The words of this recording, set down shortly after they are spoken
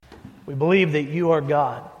We believe that you are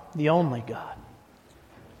God, the only God.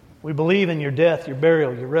 We believe in your death, your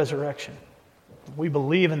burial, your resurrection. We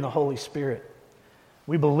believe in the Holy Spirit.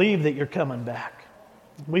 We believe that you're coming back.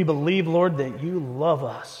 We believe, Lord, that you love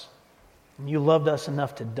us. And you loved us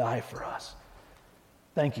enough to die for us.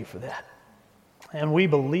 Thank you for that. And we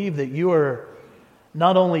believe that you are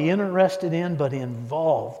not only interested in, but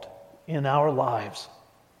involved in our lives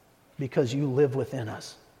because you live within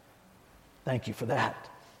us. Thank you for that.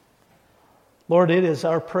 Lord, it is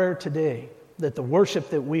our prayer today that the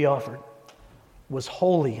worship that we offered was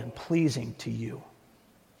holy and pleasing to you.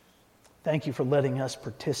 Thank you for letting us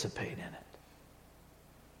participate in it.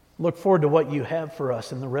 Look forward to what you have for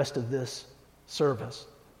us in the rest of this service.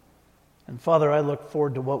 And Father, I look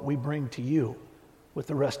forward to what we bring to you with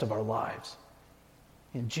the rest of our lives.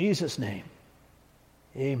 In Jesus' name,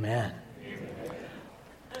 amen.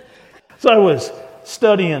 So I was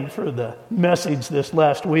studying for the message this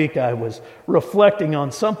last week. I was reflecting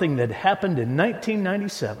on something that happened in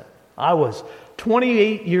 1997. I was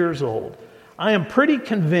 28 years old. I am pretty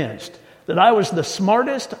convinced that I was the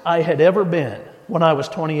smartest I had ever been when I was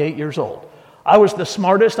 28 years old. I was the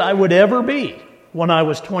smartest I would ever be when I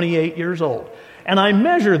was 28 years old. And I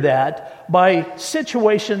measure that by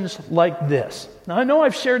situations like this. Now, I know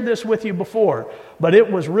I've shared this with you before, but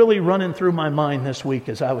it was really running through my mind this week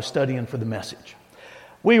as I was studying for the message.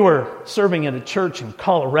 We were serving at a church in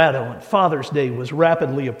Colorado, and Father's Day was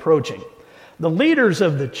rapidly approaching. The leaders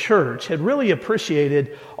of the church had really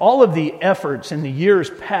appreciated all of the efforts in the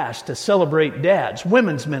years past to celebrate dads.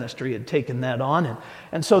 Women's ministry had taken that on,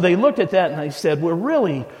 and so they looked at that and they said, we're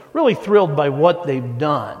really, really thrilled by what they've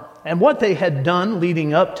done. And what they had done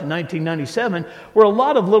leading up to 1997 were a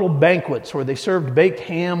lot of little banquets where they served baked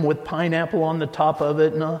ham with pineapple on the top of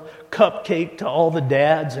it and a cupcake to all the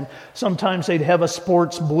dads. And sometimes they'd have a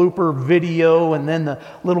sports blooper video, and then the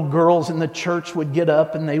little girls in the church would get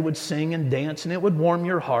up and they would sing and dance, and it would warm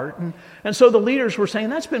your heart. And so the leaders were saying,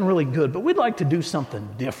 that's been really good, but we'd like to do something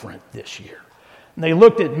different this year. And they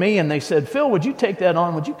looked at me and they said, Phil, would you take that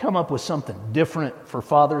on? Would you come up with something different for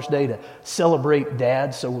Father's Day to celebrate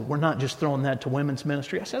dads so we're not just throwing that to women's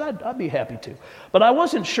ministry? I said, I'd be happy to. But I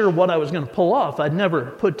wasn't sure what I was going to pull off. I'd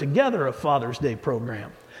never put together a Father's Day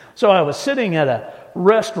program. So I was sitting at a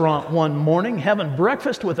restaurant one morning having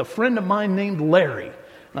breakfast with a friend of mine named Larry.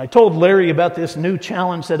 And I told Larry about this new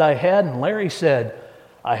challenge that I had, and Larry said,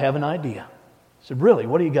 I have an idea. I said, really?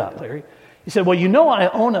 What do you got, Larry? He said, well, you know I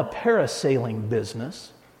own a parasailing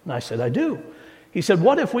business. And I said, I do. He said,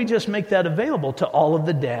 what if we just make that available to all of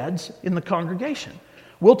the dads in the congregation?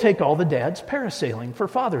 We'll take all the dads parasailing for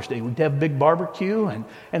Father's Day. We'd have a big barbecue, and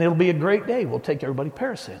it'll be a great day. We'll take everybody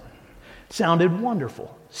parasailing. Sounded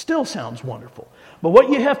wonderful. Still sounds wonderful. But what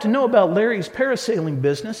you have to know about Larry's parasailing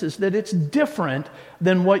business is that it's different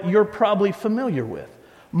than what you're probably familiar with.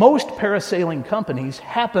 Most parasailing companies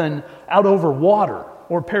happen out over water,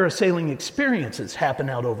 or parasailing experiences happen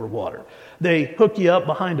out over water. They hook you up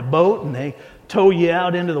behind a boat and they tow you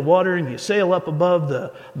out into the water, and you sail up above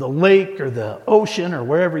the lake or the ocean or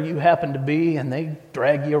wherever you happen to be, and they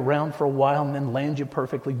drag you around for a while and then land you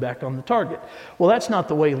perfectly back on the target. Well, that's not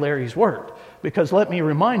the way Larry's worked, because let me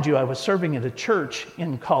remind you, I was serving at a church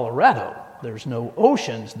in Colorado. There's no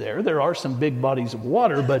oceans there. There are some big bodies of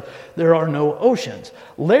water, but there are no oceans.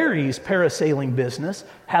 Larry's parasailing business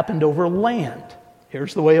happened over land.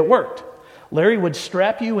 Here's the way it worked. Larry would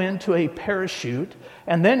strap you into a parachute,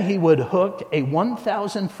 and then he would hook a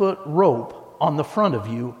 1,000-foot rope on the front of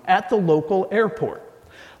you at the local airport.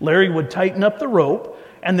 Larry would tighten up the rope,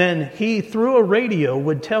 and then he, through a radio,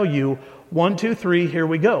 would tell you, 1, 2, 3, here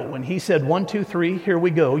we go. When he said 1, 2, 3, here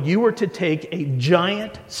we go, you were to take a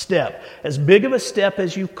giant step, as big of a step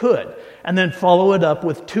as you could, and then follow it up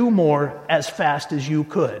with 2 more as fast as you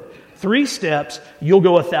could. 3 steps, you'll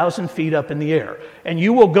go 1,000 feet up in the air. And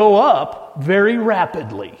you will go up very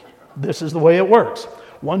rapidly. This is the way it works.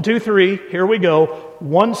 1, 2, 3, here we go.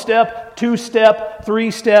 1 step, 2 step, 3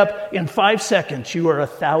 step. In 5 seconds, you are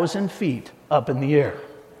 1,000 feet up in the air.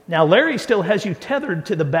 Now, Larry still has you tethered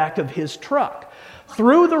to the back of his truck.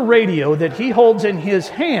 Through the radio that he holds in his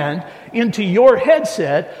hand into your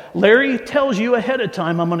headset, Larry tells you ahead of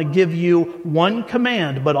time, I'm going to give you 1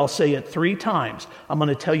 command, but I'll say it 3 times. I'm going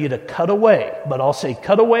to tell you to cut away, but I'll say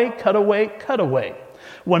cut away, cut away, cut away.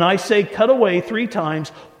 When I say cut away 3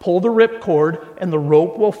 times, pull the ripcord and the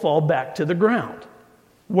rope will fall back to the ground.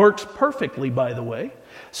 Works perfectly, by the way.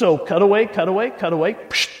 So cut away, cut away, cut away,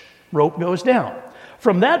 psh, rope goes down.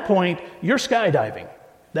 From that point, you're skydiving.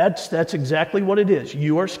 That's exactly what it is.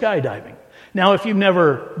 You are skydiving. Now, if you've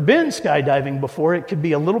never been skydiving before, it could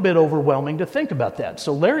be a little bit overwhelming to think about that.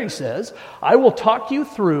 So Larry says, I will talk you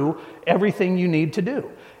through everything you need to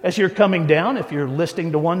do. As you're coming down, if you're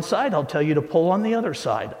listing to one side, I'll tell you to pull on the other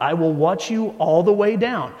side. I will watch you all the way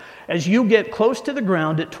down. As you get close to the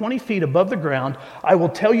ground, at 20 feet above the ground, I will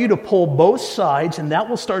tell you to pull both sides, and that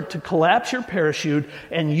will start to collapse your parachute,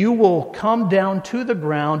 and you will come down to the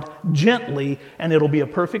ground gently, and it'll be a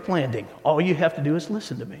perfect landing. All you have to do is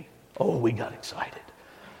listen to me. Oh, we got excited.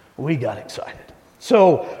 We got excited.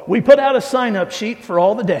 So we put out a sign-up sheet for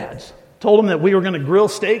all the dads. Told them that we were going to grill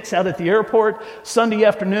steaks out at the airport Sunday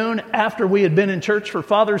afternoon after we had been in church for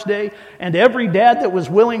Father's Day. And every dad that was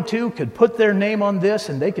willing to could put their name on this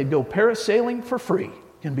and they could go parasailing for free.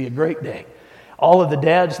 It's going to be a great day. All of the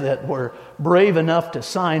dads that were brave enough to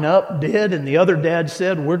sign up did, and the other dads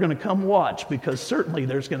said, we're going to come watch because certainly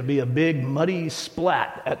there's going to be a big muddy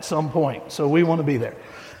splat at some point. So we want to be there.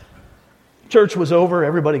 Church was over.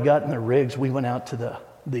 Everybody got in their rigs. We went out to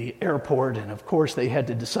the airport, and of course they had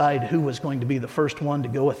to decide who was going to be the first one to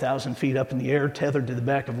go 1,000 feet up in the air, tethered to the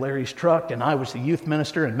back of Larry's truck. And I was the youth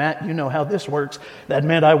minister, and Matt, you know how this works. That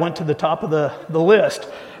meant I went to the top of the list.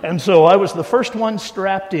 And so I was the first one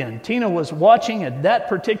strapped in. Tina was watching at that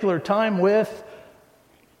particular time with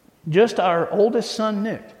just our oldest son,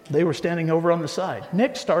 Nick. They were standing over on the side.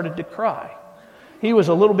 Nick started to cry. He was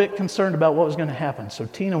a little bit concerned about what was going to happen. So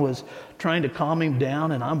Tina was trying to calm him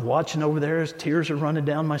down, and I'm watching over there as tears are running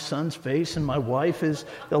down my son's face, and my wife is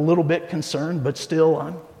a little bit concerned, but still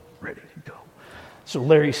I'm ready to go. So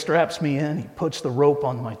Larry straps me in. He puts the rope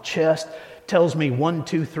on my chest, tells me 1,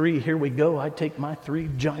 2, 3, here we go. I take my 3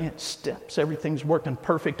 giant steps. Everything's working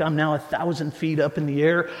perfect. I'm now 1,000 feet up in the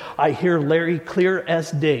air. I hear Larry clear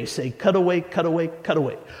as day say, cut away, cut away, cut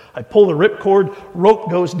away. I pull the ripcord, rope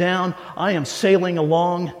goes down. I am sailing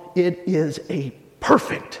along. It is a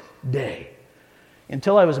perfect day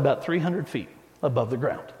until I was about 300 feet above the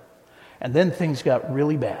ground. And then things got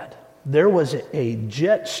really bad. There was a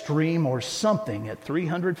jet stream or something at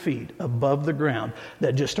 300 feet above the ground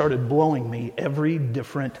that just started blowing me every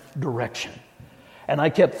different direction. And I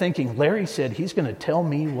kept thinking, Larry said he's going to tell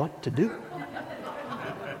me what to do.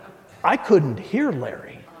 I couldn't hear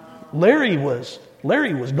Larry. Larry was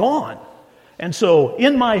gone. And so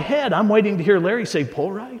in my head, I'm waiting to hear Larry say,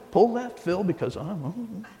 pull right, pull left, Phil, because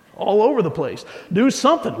I'm all over the place. Do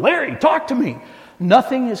something. Larry, talk to me.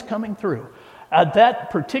 Nothing is coming through. At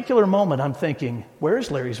that particular moment, I'm thinking, where is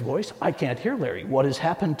Larry's voice? I can't hear Larry. What has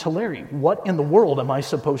happened to Larry? What in the world am I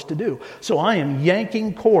supposed to do? So I am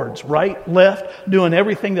yanking cords, right, left, doing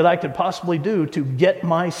everything that I could possibly do to get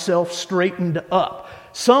myself straightened up.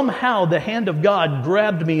 Somehow the hand of God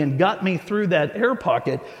grabbed me and got me through that air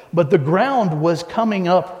pocket, but the ground was coming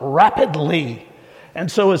up rapidly. And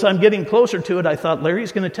so as I'm getting closer to it, I thought,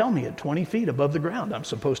 Larry's going to tell me at 20 feet above the ground, I'm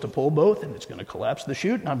supposed to pull both, and it's going to collapse the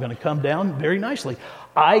chute, and I'm going to come down very nicely.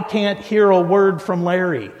 I can't hear a word from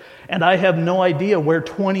Larry, and I have no idea where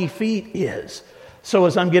 20 feet is. So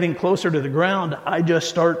as I'm getting closer to the ground, I just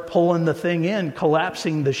start pulling the thing in,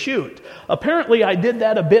 collapsing the chute. Apparently, I did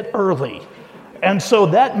that a bit early. And so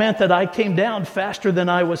that meant that I came down faster than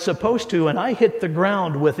I was supposed to, and I hit the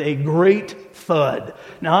ground with a great thud.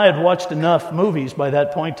 Now, I had watched enough movies by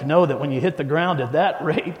that point to know that when you hit the ground at that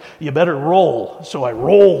rate, you better roll. So I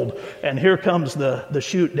rolled, and here comes the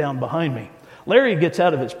chute down behind me. Larry gets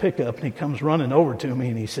out of his pickup, and he comes running over to me,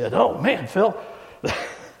 and he said, oh, man, Phil, the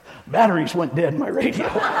batteries went dead in my radio.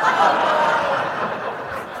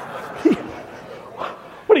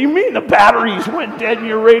 What do you mean the batteries went dead in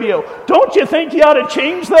your radio? Don't you think you ought to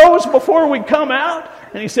change those before we come out?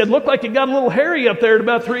 And he said, looked like it got a little hairy up there at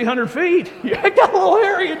about 300 feet. Yeah, it got a little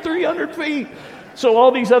hairy at 300 feet. So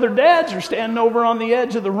all these other dads are standing over on the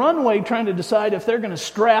edge of the runway trying to decide if they're going to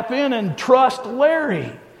strap in and trust Larry.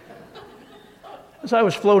 As I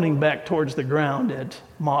was floating back towards the ground at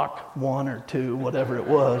Mach 1 or 2, whatever it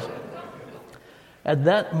was, at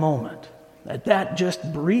that moment, at that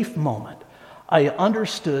just brief moment, I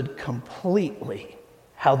understood completely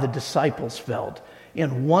how the disciples felt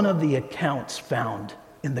in one of the accounts found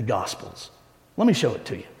in the Gospels. Let me show it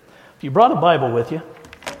to you. If you brought a Bible with you,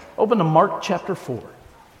 open to Mark chapter 4,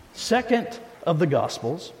 second of the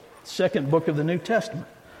Gospels, second book of the New Testament.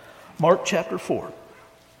 Mark chapter 4,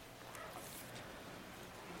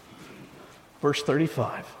 verse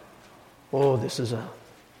 35. Oh, this is a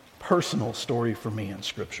personal story for me in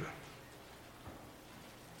Scripture.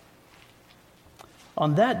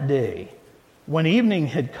 On that day, when evening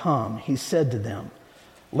had come, he said to them,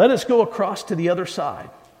 let us go across to the other side.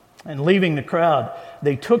 And leaving the crowd,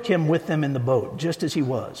 they took him with them in the boat, just as he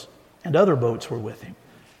was, and other boats were with him.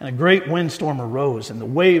 And a great windstorm arose, and the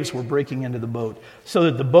waves were breaking into the boat, so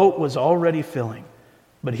that the boat was already filling.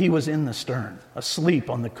 But he was in the stern, asleep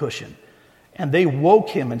on the cushion. And they woke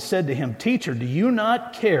him and said to him, "Teacher, do you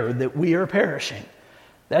not care that we are perishing?"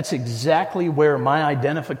 That's exactly where my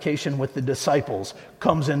identification with the disciples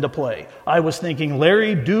comes into play. I was thinking,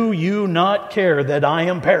 Larry, do you not care that I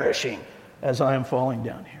am perishing as I am falling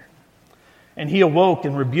down here? And he awoke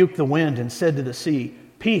and rebuked the wind and said to the sea,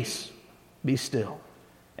 "Peace, be still."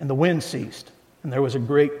 And the wind ceased, and there was a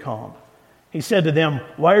great calm. He said to them,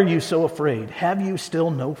 "Why are you so afraid? Have you still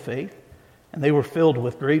no faith?" And they were filled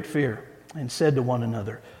with great fear and said to one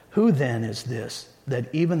another, "Who then is this, that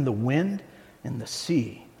even the wind and the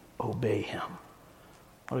sea obey him?"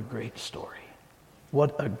 What a great story.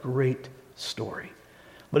 What a great story.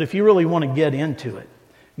 But if you really want to get into it,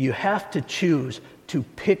 you have to choose to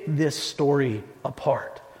pick this story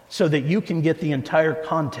apart so that you can get the entire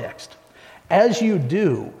context. As you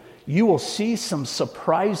do, you will see some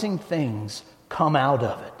surprising things come out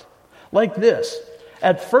of it. Like this.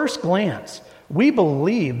 At first glance, we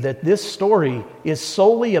believe that this story is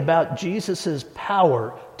solely about Jesus'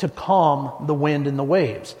 power to calm the wind and the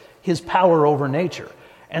waves, his power over nature.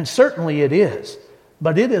 And certainly it is,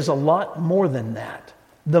 but it is a lot more than that.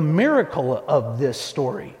 The miracle of this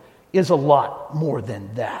story is a lot more than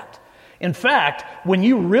that. In fact, when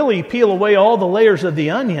you really peel away all the layers of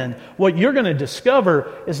the onion, what you're going to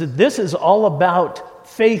discover is that this is all about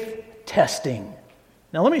faith testing.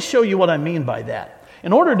 Now, let me show you what I mean by that.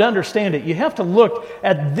 In order to understand it, you have to look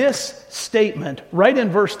at this statement right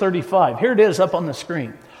in verse 35. Here it is up on the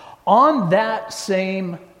screen. On that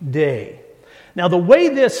same day. Now, the way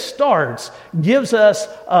this starts gives us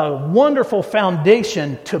a wonderful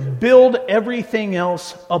foundation to build everything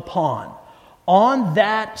else upon. On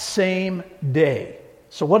that same day.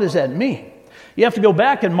 So what does that mean? You have to go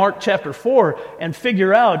back in Mark chapter 4 and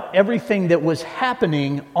figure out everything that was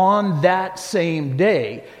happening on that same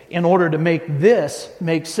day in order to make this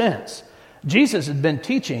make sense. Jesus had been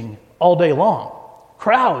teaching all day long.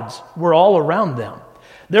 Crowds were all around them.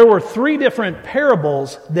 There were 3 different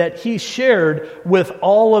parables that he shared with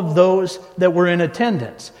all of those that were in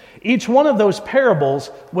attendance. Each one of those parables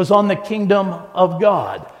was on the kingdom of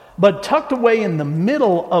God. But tucked away in the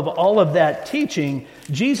middle of all of that teaching,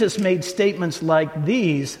 Jesus made statements like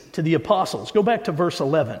these to the apostles. Go back to verse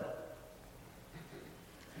 11.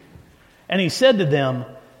 And he said to them,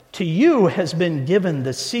 "To you has been given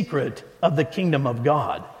the secret of the kingdom of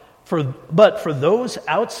God. But for those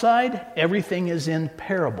outside, everything is in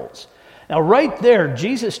parables." Now right there,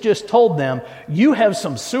 Jesus just told them, you have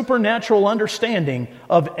some supernatural understanding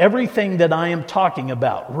of everything that I am talking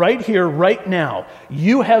about. Right here, right now,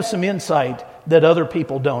 you have some insight that other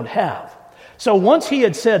people don't have. So once he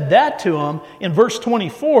had said that to them, in verse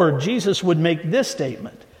 24, Jesus would make this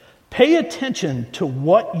statement. Pay attention to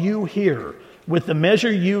what you hear. With the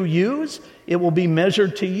measure you use, it will be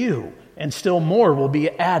measured to you, and still more will be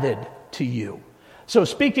added to you. So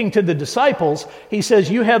speaking to the disciples, he says,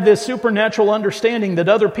 you have this supernatural understanding that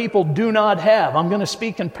other people do not have. I'm going to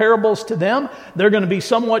speak in parables to them. They're going to be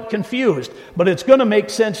somewhat confused, but it's going to make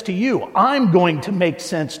sense to you. I'm going to make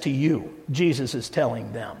sense to you, Jesus is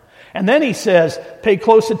telling them. And then he says, pay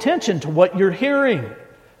close attention to what you're hearing.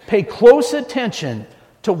 Pay close attention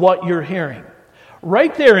to what you're hearing.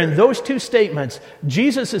 Right there in those 2 statements,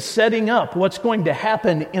 Jesus is setting up what's going to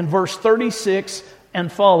happen in verse 36 and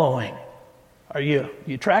following. Are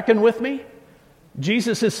you tracking with me?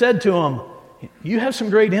 Jesus has said to him, you have some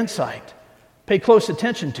great insight. Pay close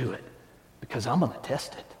attention to it because I'm going to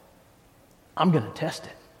test it. I'm going to test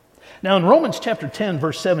it. Now in Romans chapter 10,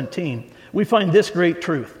 verse 17, we find this great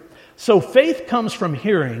truth. So faith comes from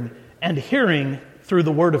hearing, and hearing through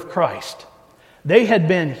the word of Christ. They had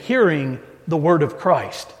been hearing the word of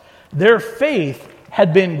Christ. Their faith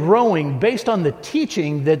had been growing based on the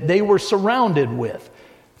teaching that they were surrounded with.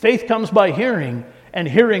 Faith comes by hearing, and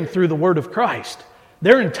hearing through the word of Christ.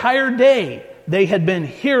 Their entire day, they had been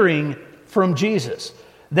hearing from Jesus.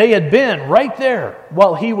 They had been right there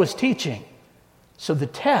while he was teaching. So the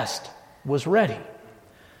test was ready.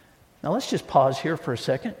 Now let's just pause here for a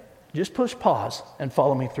second. Just push pause and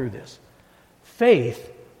follow me through this.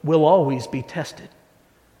 Faith will always be tested.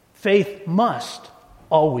 Faith must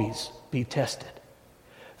always be tested.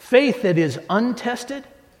 Faith that is untested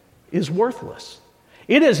is worthless.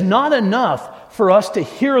 It is not enough for us to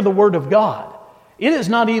hear the Word of God. It is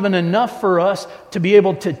not even enough for us to be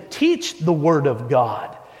able to teach the Word of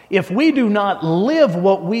God. If we do not live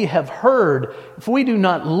what we have heard, if we do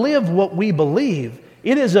not live what we believe,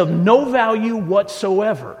 it is of no value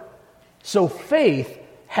whatsoever. So faith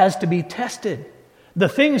has to be tested. The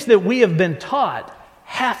things that we have been taught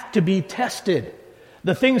have to be tested.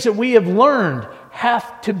 The things that we have learned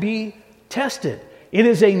have to be tested. It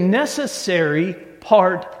is a necessary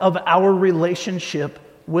part of our relationship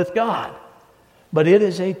with God. But it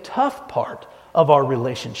is a tough part of our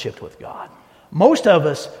relationship with God. Most of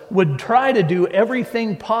us would try to do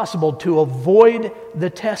everything possible to avoid the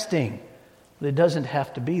testing. But it doesn't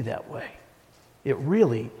have to be that way. It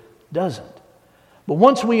really doesn't. But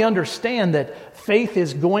once we understand that faith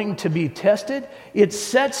is going to be tested, it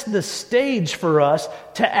sets the stage for us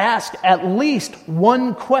to ask at least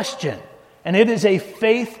one question. And it is a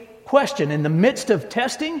faith question. In the midst of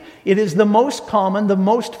testing, it is the most common, the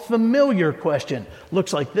most familiar question.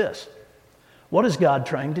 Looks like this. What is God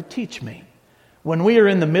trying to teach me? When we are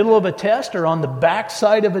in the middle of a test or on the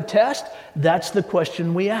backside of a test, that's the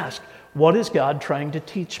question we ask. What is God trying to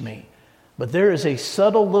teach me? But there is a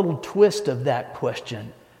subtle little twist of that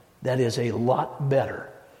question that is a lot better.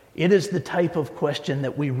 It is the type of question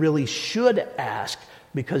that we really should ask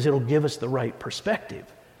because it'll give us the right perspective.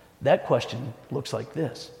 That question looks like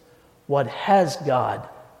this. What has God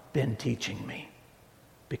been teaching me?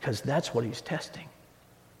 Because that's what He's testing.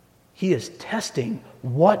 He is testing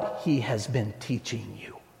what He has been teaching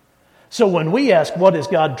you. So when we ask, what is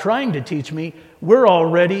God trying to teach me? We're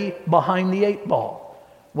already behind the 8 ball.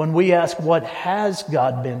 When we ask, what has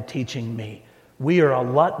God been teaching me? We are a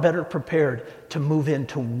lot better prepared to move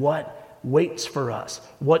into what waits for us,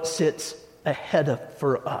 what sits ahead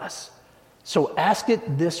for us. So ask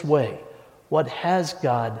it this way. What has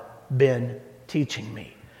God been teaching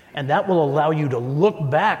me? And that will allow you to look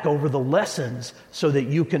back over the lessons so that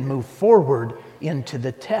you can move forward into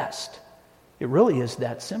the test. It really is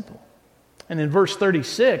that simple. And in verse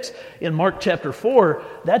 36, in Mark chapter 4,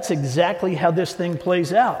 that's exactly how this thing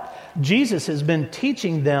plays out. Jesus has been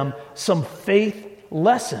teaching them some faith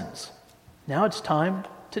lessons. Now it's time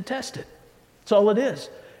to test it. That's all it is.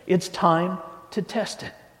 It's time to test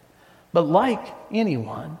it. But like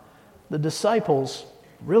anyone, the disciples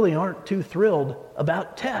really aren't too thrilled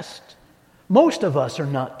about tests. Most of us are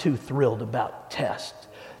not too thrilled about tests.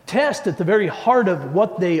 Tests, at the very heart of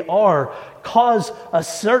what they are, cause a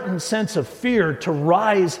certain sense of fear to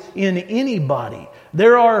rise in anybody.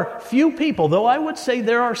 There are few people, though I would say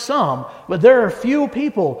there are some, but there are few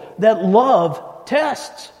people that love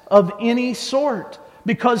tests of any sort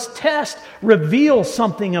because tests reveal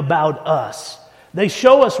something about us. They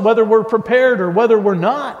show us whether we're prepared or whether we're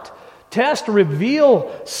not. Tests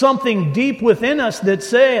reveal something deep within us that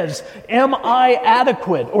says, am I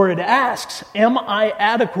adequate? Or it asks, am I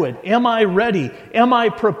adequate? Am I ready? Am I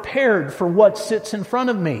prepared for what sits in front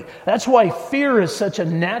of me? That's why fear is such a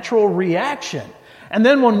natural reaction. And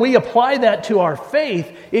then when we apply that to our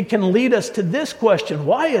faith, it can lead us to this question,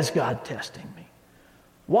 why is God testing me?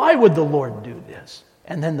 Why would the Lord do this?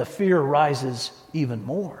 And then the fear rises even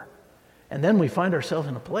more. And then we find ourselves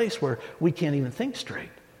in a place where we can't even think straight.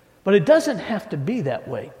 But it doesn't have to be that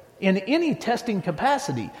way. In any testing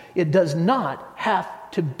capacity, it does not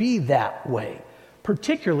have to be that way,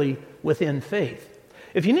 particularly within faith.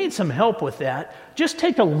 If you need some help with that, just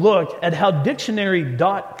take a look at how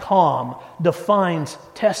dictionary.com defines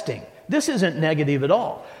testing. This isn't negative at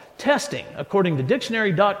all. Testing, according to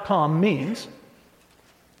dictionary.com, means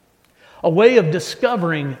a way of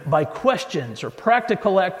discovering by questions or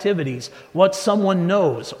practical activities what someone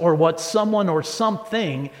knows or what someone or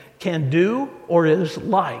something can do or is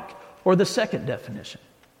like. Or the second definition,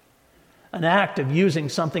 an act of using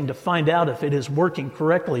something to find out if it is working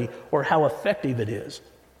correctly or how effective it is.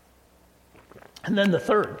 And then the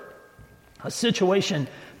third, a situation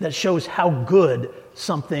that shows how good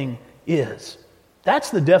something is.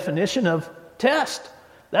 That's the definition of test.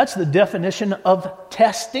 That's the definition of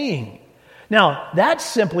testing. Now, that's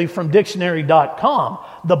simply from dictionary.com.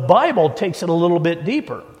 The Bible takes it a little bit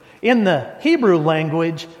deeper. In the Hebrew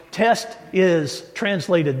language, test is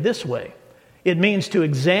translated this way. It means to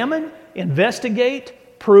examine,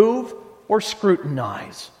 investigate, prove, or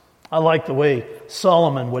scrutinize. I like the way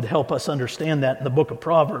Solomon would help us understand that in the book of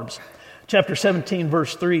Proverbs. Chapter 17,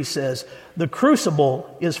 verse 3 says, "The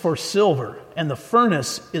crucible is for silver, and the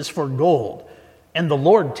furnace is for gold, and the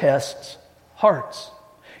Lord tests hearts."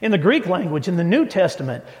 In the Greek language, in the New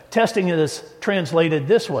Testament, testing is translated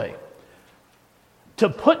this way: to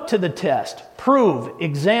put to the test, prove,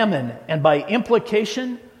 examine, and by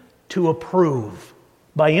implication, to approve.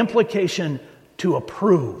 By implication, to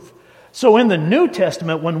approve. So in the New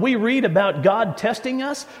Testament, when we read about God testing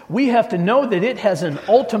us, we have to know that it has an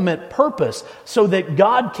ultimate purpose so that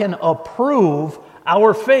God can approve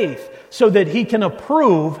our faith, so that He can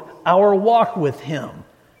approve our walk with Him.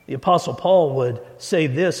 The Apostle Paul would say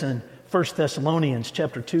this in 1 Thessalonians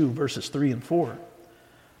chapter 2, verses 3 and 4.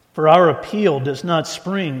 For our appeal does not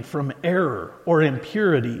spring from error or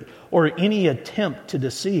impurity or any attempt to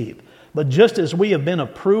deceive. But just as we have been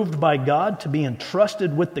approved by God to be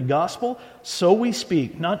entrusted with the gospel, so we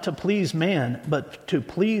speak, not to please man, but to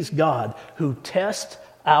please God, who tests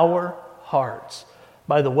our hearts.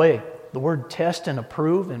 By the way, the word test and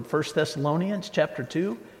approve in 1 Thessalonians chapter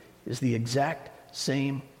 2 is the exact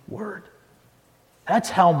same word. That's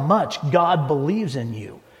how much God believes in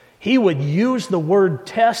you. He would use the word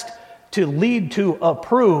test to lead to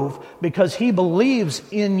approve because He believes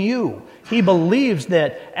in you. He believes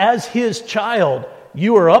that as His child,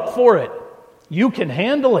 you are up for it. You can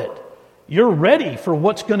handle it. You're ready for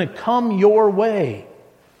what's going to come your way.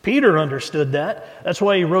 Peter understood that. That's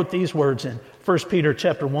why he wrote these words in 1 Peter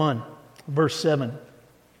chapter 1, verse 7.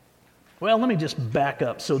 Well, let me just back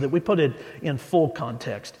up so that we put it in full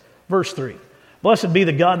context. Verse 3. Blessed be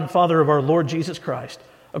the God and Father of our Lord Jesus Christ.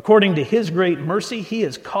 According to His great mercy, He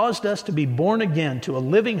has caused us to be born again to a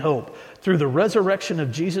living hope through the resurrection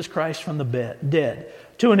of Jesus Christ from the dead,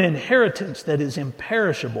 to an inheritance that is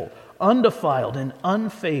imperishable, undefiled, and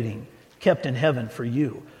unfading, kept in heaven for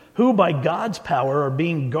you, who by God's power are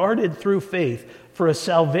being guarded through faith for a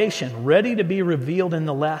salvation ready to be revealed in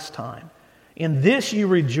the last time. In this you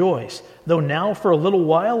rejoice, though now for a little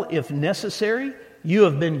while, if necessary, you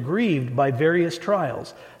have been grieved by various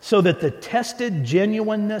trials, so that the tested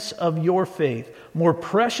genuineness of your faith, more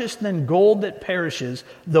precious than gold that perishes,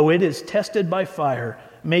 though it is tested by fire,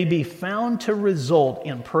 may be found to result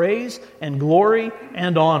in praise and glory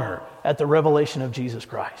and honor at the revelation of Jesus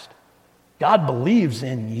Christ. God believes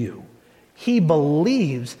in you. He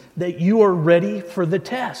believes that you are ready for the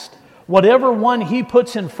test. Whatever one He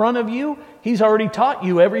puts in front of you, He's already taught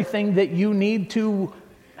you everything that you need to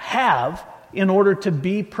have in order to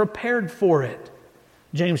be prepared for it.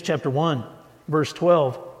 James chapter 1, verse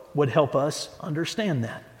 12 would help us understand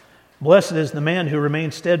that. Blessed is the man who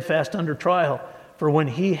remains steadfast under trial, for when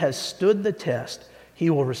he has stood the test, he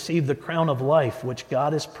will receive the crown of life which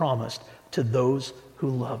God has promised to those who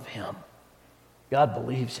love Him. God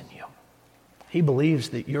believes in you. He believes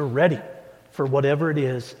that you're ready for whatever it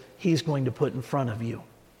is He's going to put in front of you.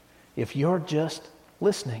 If you're just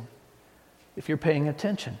listening, if you're paying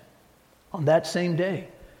attention. On that same day,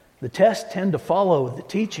 the tests tend to follow the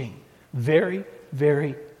teaching very,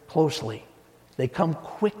 very closely. They come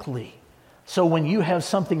quickly. So when you have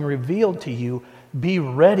something revealed to you, be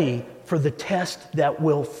ready for the test that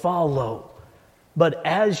will follow. But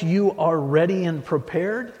as you are ready and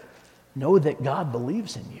prepared, know that God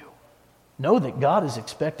believes in you. Know that God is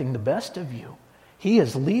expecting the best of you. He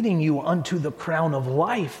is leading you unto the crown of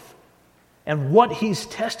life. And what He's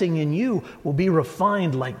testing in you will be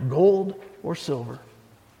refined like gold or silver.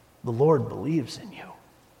 The Lord believes in you.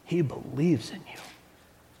 He believes in you.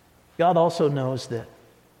 God also knows that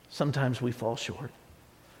sometimes we fall short.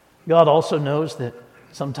 God also knows that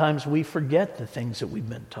sometimes we forget the things that we've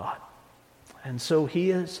been taught. And so He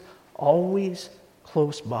is always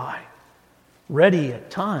close by, ready at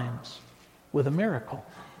times with a miracle.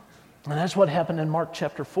 And that's what happened in Mark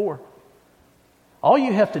chapter 4. All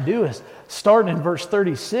you have to do is start in verse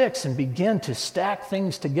 36 and begin to stack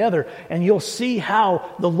things together, and you'll see how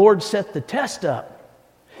the Lord set the test up.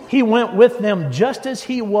 He went with them just as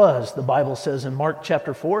He was, the Bible says in Mark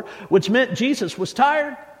chapter 4, which meant Jesus was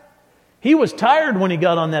tired. He was tired when He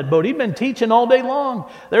got on that boat. He'd been teaching all day long.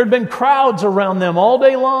 There had been crowds around them all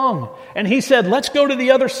day long. And He said, let's go to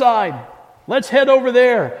the other side. Let's head over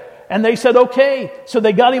there. And they said, okay. So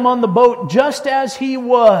they got Him on the boat just as He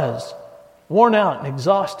was, worn out and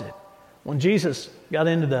exhausted. When Jesus got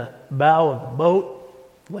into the bow of the boat,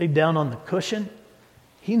 laid down on the cushion,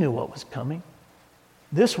 He knew what was coming.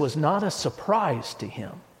 This was not a surprise to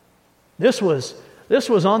Him. This was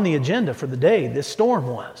on the agenda for the day. This storm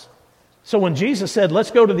was. So when Jesus said,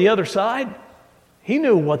 let's go to the other side, He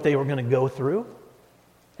knew what they were going to go through.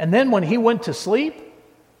 And then when He went to sleep,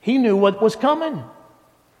 He knew what was coming.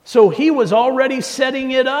 So He was already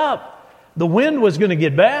setting it up. The wind was going to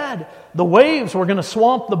get bad. The waves were going to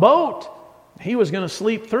swamp the boat. He was going to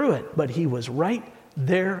sleep through it, but He was right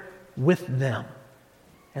there with them.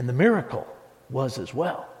 And the miracle was as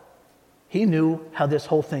well. He knew how this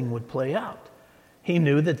whole thing would play out. He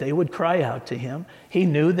knew that they would cry out to Him. He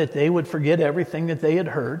knew that they would forget everything that they had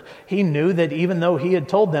heard. He knew that even though He had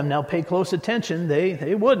told them, now pay close attention,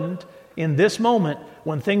 they wouldn't. In this moment,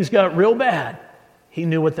 when things got real bad, He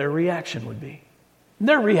knew what their reaction would be.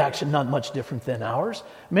 Their reaction not much different than ours.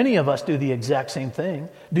 Many of us do the exact same thing.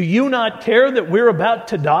 Do you not care that we're about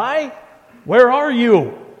to die? Where are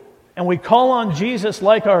you? And we call on Jesus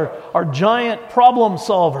like our giant problem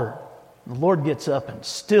solver. And the Lord gets up and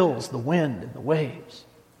stills the wind and the waves.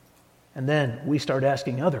 And then we start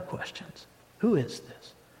asking other questions. Who is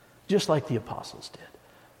this? Just like the apostles did.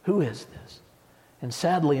 Who is this? And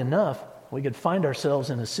sadly enough, we could find ourselves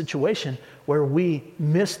in a situation where we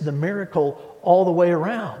miss the miracle all the way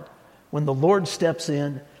around when the Lord steps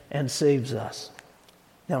in and saves us.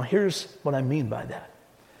 Now, here's what I mean by that.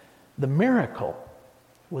 The miracle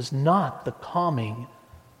was not the calming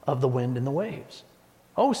of the wind and the waves.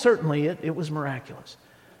 Oh, certainly it was miraculous.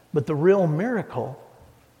 But the real miracle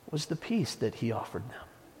was the peace that he offered them.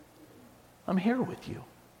 I'm here with you.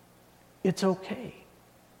 It's okay.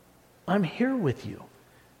 I'm here with you.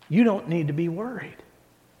 You don't need to be worried.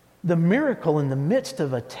 The miracle in the midst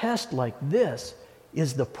of a test like this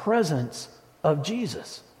is the presence of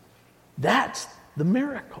Jesus. That's the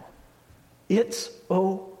miracle. It's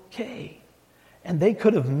okay. And they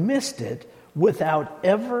could have missed it without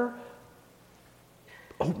ever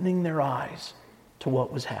opening their eyes to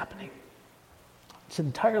what was happening. It's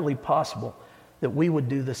entirely possible that we would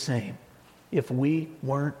do the same if we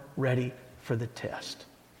weren't ready for the test.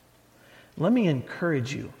 Let me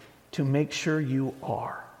encourage you to make sure you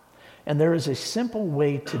are. And there is a simple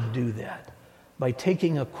way to do that by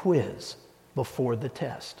taking a quiz before the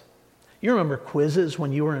test. You remember quizzes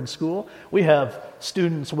when you were in school? We have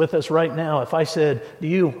students with us right now. If I said, do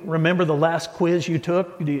you remember the last quiz you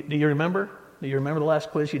took? Do you remember? Do you remember the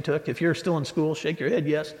last quiz you took? If you're still in school, shake your head,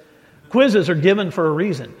 yes. Quizzes are given for a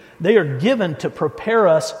reason. They are given to prepare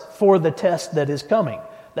us for the test that is coming.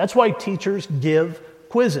 That's why teachers give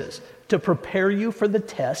quizzes, to prepare you for the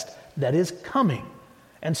test that is coming.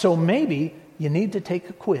 And so maybe you need to take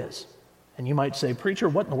a quiz. And you might say, preacher,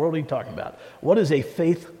 what in the world are you talking about? What is a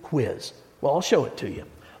faith quiz? Well, I'll show it to you.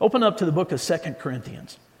 Open up to the book of 2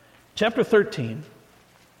 Corinthians, chapter 13,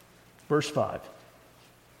 verse 5.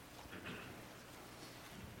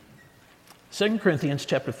 2 Corinthians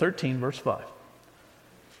chapter 13, verse 5.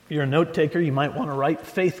 If you're a note taker, you might want to write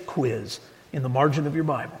faith quiz in the margin of your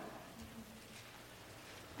Bible.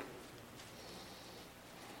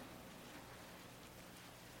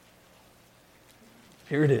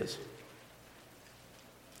 Here it is.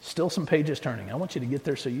 Still some pages turning. I want you to get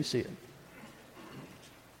there so you see it.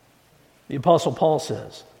 The Apostle Paul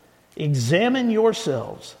says, examine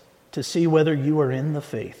yourselves to see whether you are in the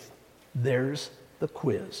faith. There's the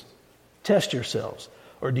quiz. Test yourselves.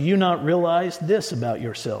 Or do you not realize this about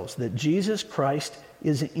yourselves, that Jesus Christ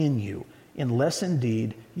is in you, unless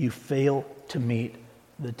indeed you fail to meet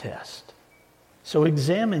the test? So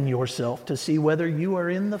examine yourself to see whether you are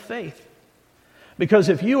in the faith. Because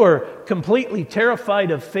if you are completely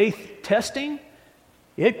terrified of faith testing,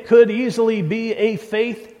 it could easily be a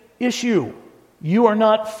faith issue. You are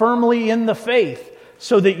not firmly in the faith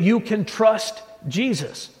so that you can trust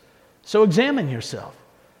Jesus. So examine yourself.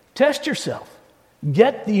 Test yourself.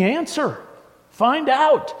 Get the answer. Find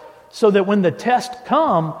out so that when the test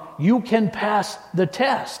comes, you can pass the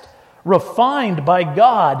test. Refined by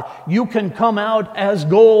God, you can come out as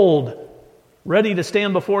gold, ready to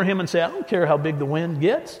stand before Him and say, I don't care how big the wind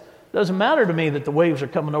gets. It doesn't matter to me that the waves are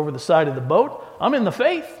coming over the side of the boat. I'm in the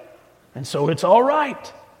faith, and so it's all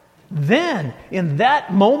right. Then, in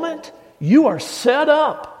that moment, you are set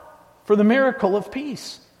up for the miracle of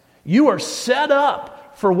peace. You are set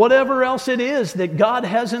up for whatever else it is that God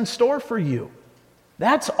has in store for you.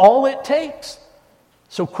 That's all it takes.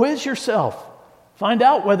 So quiz yourself. Find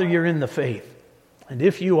out whether you're in the faith. And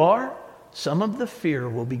if you are, some of the fear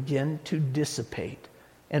will begin to dissipate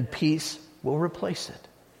and peace will replace it.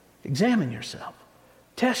 Examine yourself.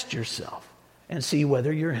 Test yourself and see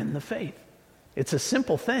whether you're in the faith. It's a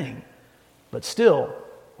simple thing, but still,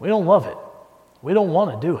 we don't love it. We don't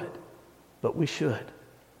want to do it, but we should.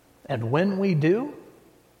 And when we do,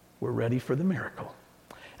 we're ready for the miracle.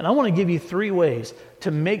 And I want to give you 3 ways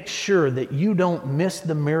to make sure that you don't miss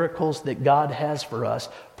the miracles that God has for us,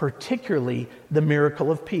 particularly the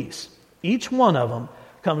miracle of peace. Each one of them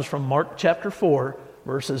comes from Mark chapter 4,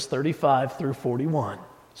 verses 35 through 41.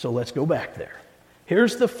 So let's go back there.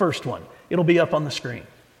 Here's the first one. It'll be up on the screen.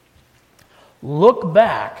 Look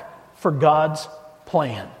back for God's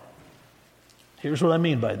plan. Here's what I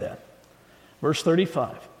mean by that. Verse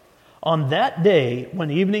 35. On that day, when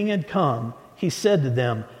evening had come, He said to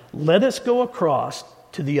them, let us go across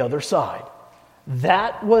to the other side.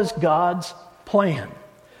 That was God's plan.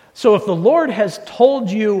 So if the Lord has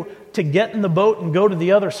told you to get in the boat and go to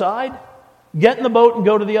the other side, get in the boat and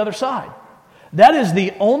go to the other side. That is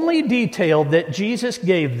the only detail that Jesus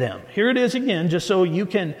gave them. Here it is again, just so you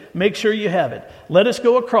can make sure you have it. Let us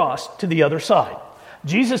go across to the other side.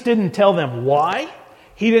 Jesus didn't tell them why.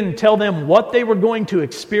 He didn't tell them what they were going to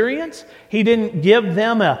experience. He didn't give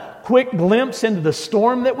them a quick glimpse into the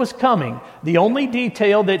storm that was coming. The only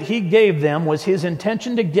detail that he gave them was his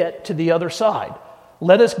intention to get to the other side.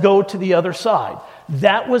 Let us go to the other side.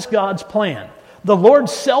 That was God's plan. The Lord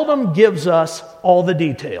seldom gives us all the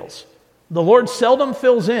details. The Lord seldom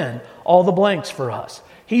fills in all the blanks for us.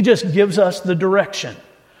 He just gives us the direction.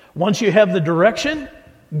 Once you have the direction,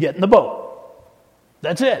 get in the boat.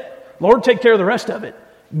 That's it. Lord, take care of the rest of it.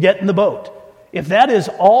 Get in the boat. If that is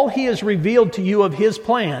all He has revealed to you of His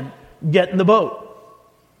plan, get in the boat.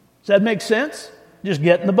 Does that make sense? Just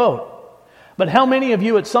get in the boat. But how many of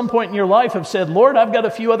you at some point in your life have said, Lord, I've got a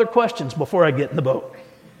few other questions before I get in the boat?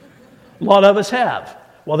 A lot of us have.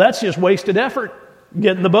 Well, that's just wasted effort.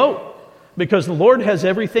 Get in the boat. Because the Lord has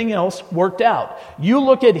everything else worked out. You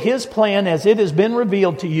look at His plan as it has been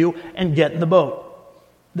revealed to you and get in the boat.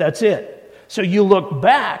 That's it. So you look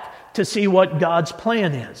back to see what God's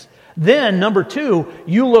plan is. Then, number 2,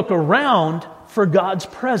 you look around for God's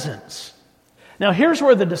presence. Now, here's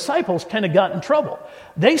where the disciples kind of got in trouble.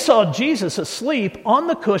 They saw Jesus asleep on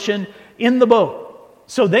the cushion in the boat.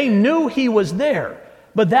 So they knew He was there.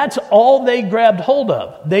 But that's all they grabbed hold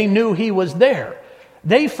of. They knew He was there.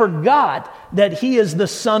 They forgot that He is the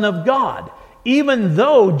Son of God, even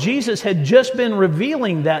though Jesus had just been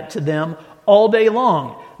revealing that to them all day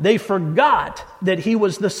long. They forgot that He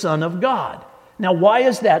was the Son of God. Now, why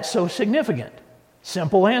is that so significant?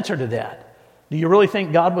 Simple answer to that. Do you really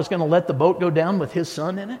think God was going to let the boat go down with His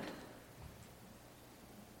Son in it?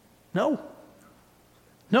 No.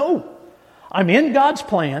 No. I'm in God's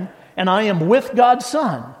plan, and I am with God's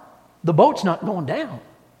Son. The boat's not going down.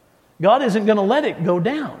 God isn't going to let it go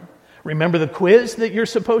down. Remember the quiz that you're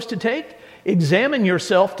supposed to take? Examine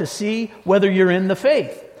yourself to see whether you're in the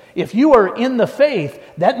faith. If you are in the faith,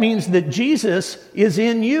 that means that Jesus is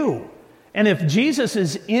in you. And if Jesus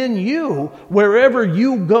is in you, wherever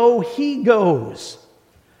you go, He goes.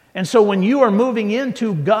 And so when you are moving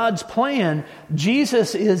into God's plan,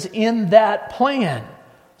 Jesus is in that plan.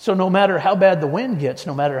 So no matter how bad the wind gets,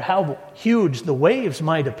 no matter how huge the waves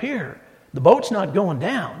might appear, the boat's not going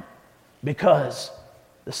down because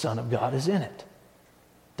the Son of God is in it.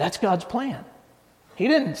 That's God's plan. He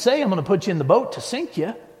didn't say, I'm going to put you in the boat to sink you.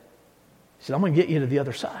 He said, I'm going to get you to the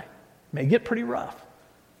other side. It may get pretty rough,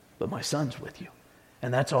 but my Son's with you.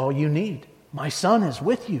 And that's all you need. My Son is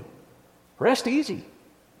with you. Rest easy.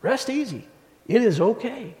 Rest easy. It is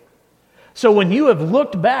okay. So when you have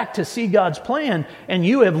looked back to see God's plan and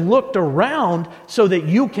you have looked around so that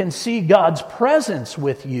you can see God's presence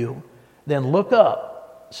with you, then look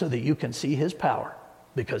up so that you can see His power,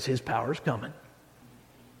 because His power is coming.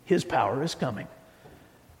 His power is coming.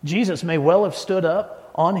 Jesus may well have stood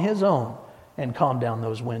up on His own and calmed down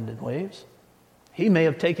those wind and waves. He may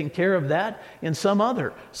have taken care of that in some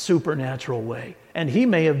other supernatural way. And He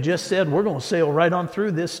may have just said, we're going to sail right on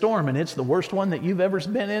through this storm, and it's the worst one that you've ever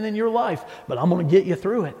been in your life, but I'm going to get you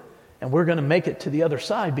through it. And we're going to make it to the other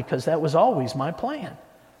side, because that was always my plan.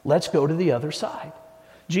 Let's go to the other side.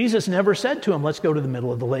 Jesus never said to him, let's go to the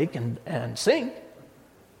middle of the lake and sink.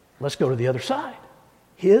 Let's go to the other side.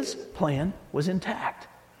 His plan was intact.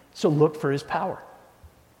 So look for His power.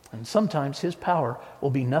 And sometimes His power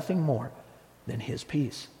will be nothing more than His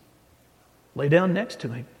peace. Lay down next to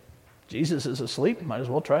Him. Jesus is asleep. Might as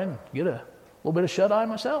well try and get a little bit of shut-eye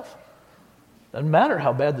myself. Doesn't matter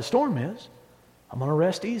how bad the storm is. I'm going to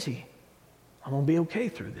rest easy. I'm going to be okay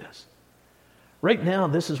through this. Right now,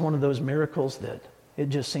 this is one of those miracles that it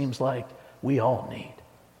just seems like we all need.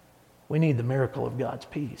 We need the miracle of God's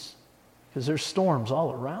peace, because there's storms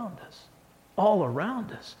all around us. All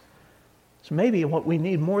around us. So maybe what we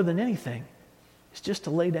need more than anything is just to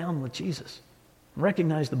lay down with Jesus and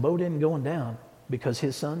recognize the boat isn't going down because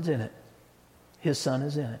His Son's in it. His Son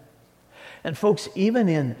is in it. And folks,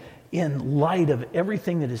 even in light of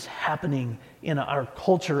everything that is happening in our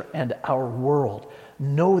culture and our world,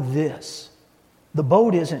 know this: the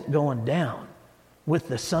boat isn't going down with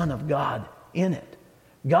the Son of God in it.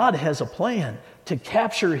 God has a plan to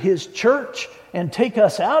capture His church and take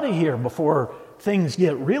us out of here before things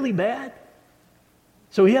get really bad.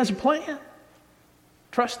 So He has a plan.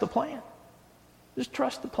 Trust the plan. Just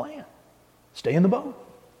trust the plan. Stay in the boat.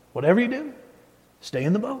 Whatever you do, stay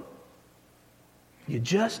in the boat. You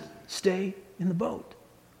just stay in the boat.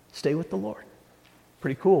 Stay with the Lord.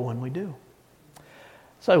 Pretty cool when we do.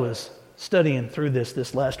 So I was studying through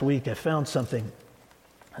this last week. I found something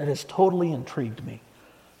that has totally intrigued me.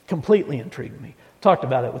 Completely intrigued me. Talked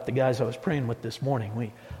about it with the guys I was praying with this morning.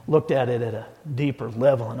 We looked at it at a deeper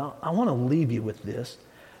level. And I want to leave you with this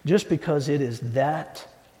just because it is that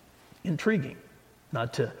intriguing.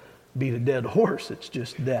 Not to beat a dead horse. It's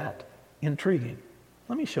just that intriguing.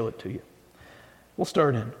 Let me show it to you. We'll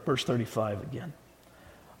start in verse 35 again.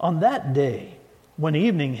 On that day, when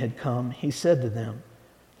evening had come, he said to them,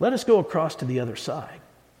 "Let us go across to the other side."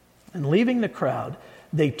 And leaving the crowd,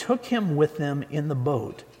 they took him with them in the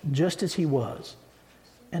boat, just as he was,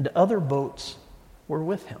 and other boats were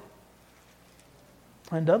with him.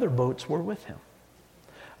 And other boats were with him.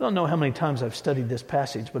 I don't know how many times I've studied this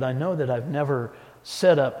passage, but I know that I've never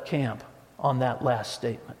set up camp on that last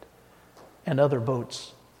statement. And other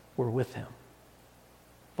boats were with him.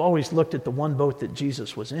 I've always looked at the one boat that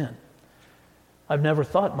Jesus was in. I've never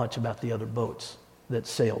thought much about the other boats that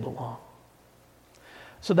sailed along.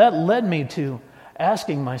 So that led me to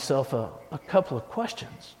asking myself a couple of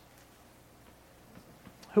questions.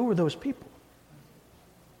 Who were those people?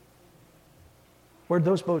 Where'd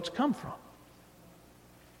those boats come from?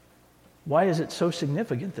 Why is it so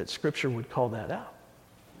significant that Scripture would call that out?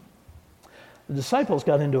 The disciples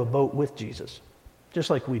got into a boat with Jesus, just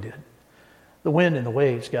like we did. The wind and the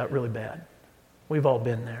waves got really bad. We've all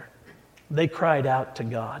been there. They cried out to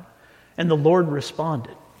God, and the Lord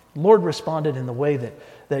responded. The Lord responded in the way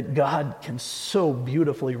that God can so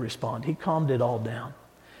beautifully respond. He calmed it all down.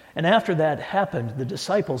 And after that happened, the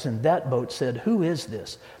disciples in that boat said, "Who is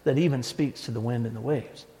this that even speaks to the wind and the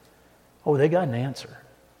waves?" Oh, they got an answer.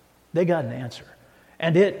 They got an answer.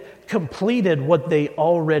 And it completed what they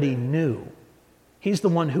already knew. He's the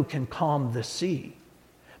one who can calm the sea.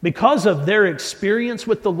 Because of their experience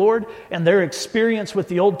with the Lord and their experience with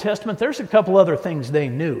the Old Testament, there's a couple other things they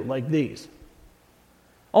knew, like these.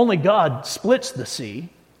 Only God splits the sea,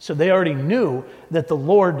 so they already knew that the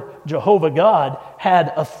Lord, Jehovah God,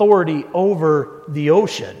 had authority over the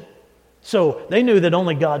ocean. So they knew that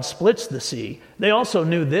only God splits the sea. They also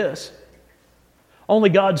knew this. Only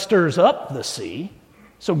God stirs up the sea.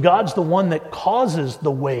 So God's the one that causes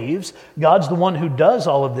the waves. God's the one who does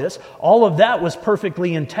all of this. All of that was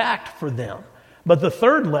perfectly intact for them. But the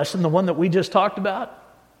third lesson, the one that we just talked about,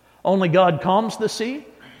 only God calms the sea,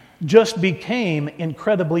 just became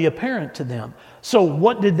incredibly apparent to them. So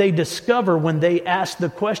what did they discover when they asked the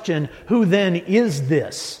question, who then is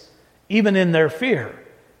this? Even in their fear,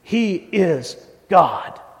 He is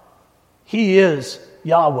God. He is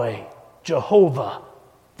Yahweh, Jehovah.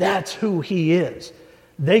 That's who He is.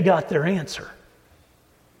 They got their answer.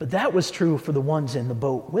 But that was true for the ones in the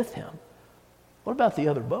boat with Him. What about the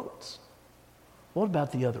other boats? What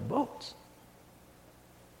about the other boats?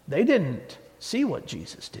 They didn't see what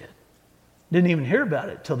Jesus did. Didn't even hear about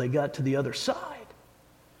it till they got to the other side.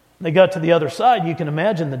 When they got to the other side, you can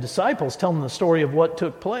imagine the disciples telling the story of what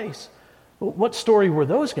took place. But what story were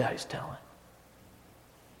those guys telling?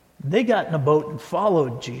 They got in a boat and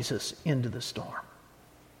followed Jesus into the storm.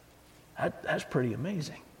 That's pretty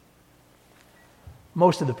amazing.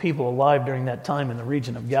 Most of the people alive during that time in the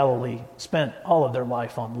region of Galilee spent all of their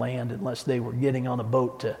life on land unless they were getting on a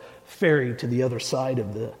boat to ferry to the other side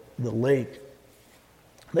of the lake.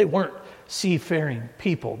 They weren't seafaring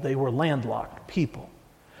people. They were landlocked people.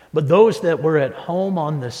 But those that were at home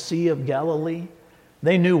on the Sea of Galilee,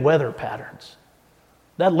 they knew weather patterns.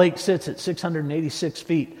 That lake sits at 686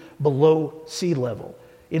 feet below sea level.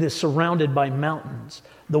 It is surrounded by mountains.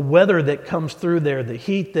 The weather that comes through there, the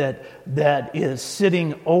heat that is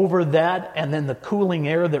sitting over that, and then the cooling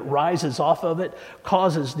air that rises off of it,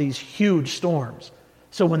 causes these huge storms.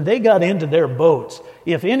 So when they got into their boats,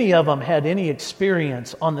 if any of them had any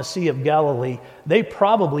experience on the Sea of Galilee, they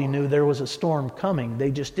probably knew there was a storm coming.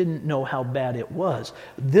 They just didn't know how bad it was.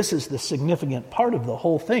 This is the significant part of the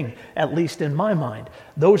whole thing, at least in my mind.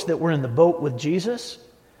 Those that were in the boat with Jesus,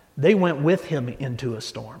 they went with Him into a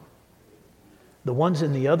storm. The ones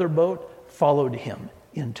in the other boat followed Him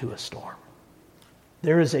into a storm.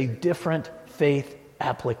 There is a different faith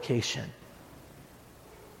application.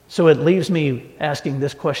 So it leaves me asking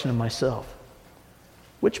this question of myself.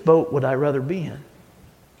 Which boat would I rather be in?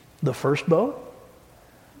 The first boat?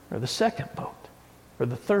 Or the second boat? Or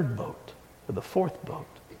the third boat? Or the fourth boat?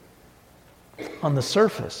 On the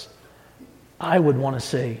surface, I would want to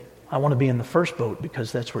say, I want to be in the first boat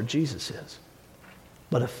because that's where Jesus is.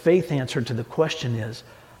 But a faith answer to the question is,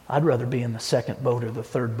 I'd rather be in the second boat or the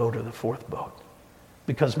third boat or the fourth boat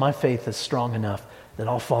because my faith is strong enough that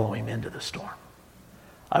I'll follow Him into the storm.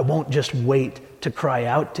 I won't just wait to cry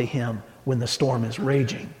out to Him when the storm is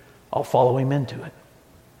raging. I'll follow Him into it.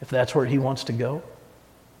 If that's where He wants to go,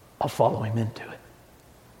 I'll follow Him into it.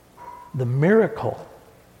 The miracle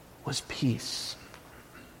was peace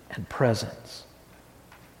and presence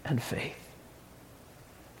and faith.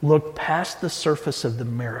 Look past the surface of the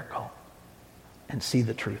miracle and see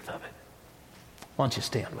the truth of it. Why don't you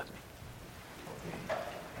stand with me?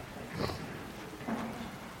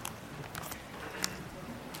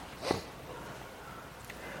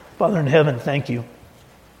 Father in heaven, thank you.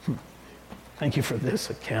 Thank you for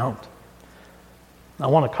this account. I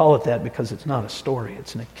want to call it that because it's not a story.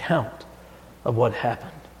 It's an account of what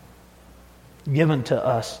happened, given to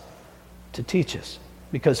us to teach us,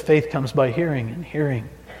 because faith comes by hearing, and hearing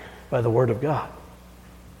by the Word of God.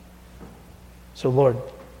 So, Lord,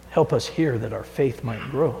 help us hear that our faith might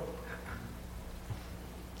grow.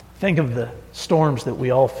 Think of the storms that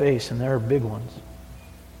we all face, and there are big ones,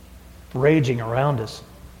 raging around us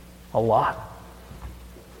a lot.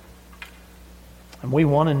 And we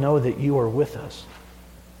want to know that you are with us.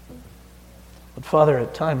 But Father,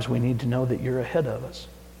 at times we need to know that you're ahead of us.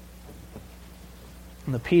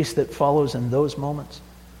 And the peace that follows in those moments,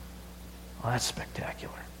 well, that's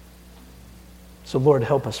spectacular. So Lord,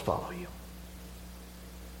 help us follow you.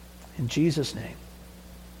 In Jesus' name,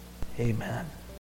 amen.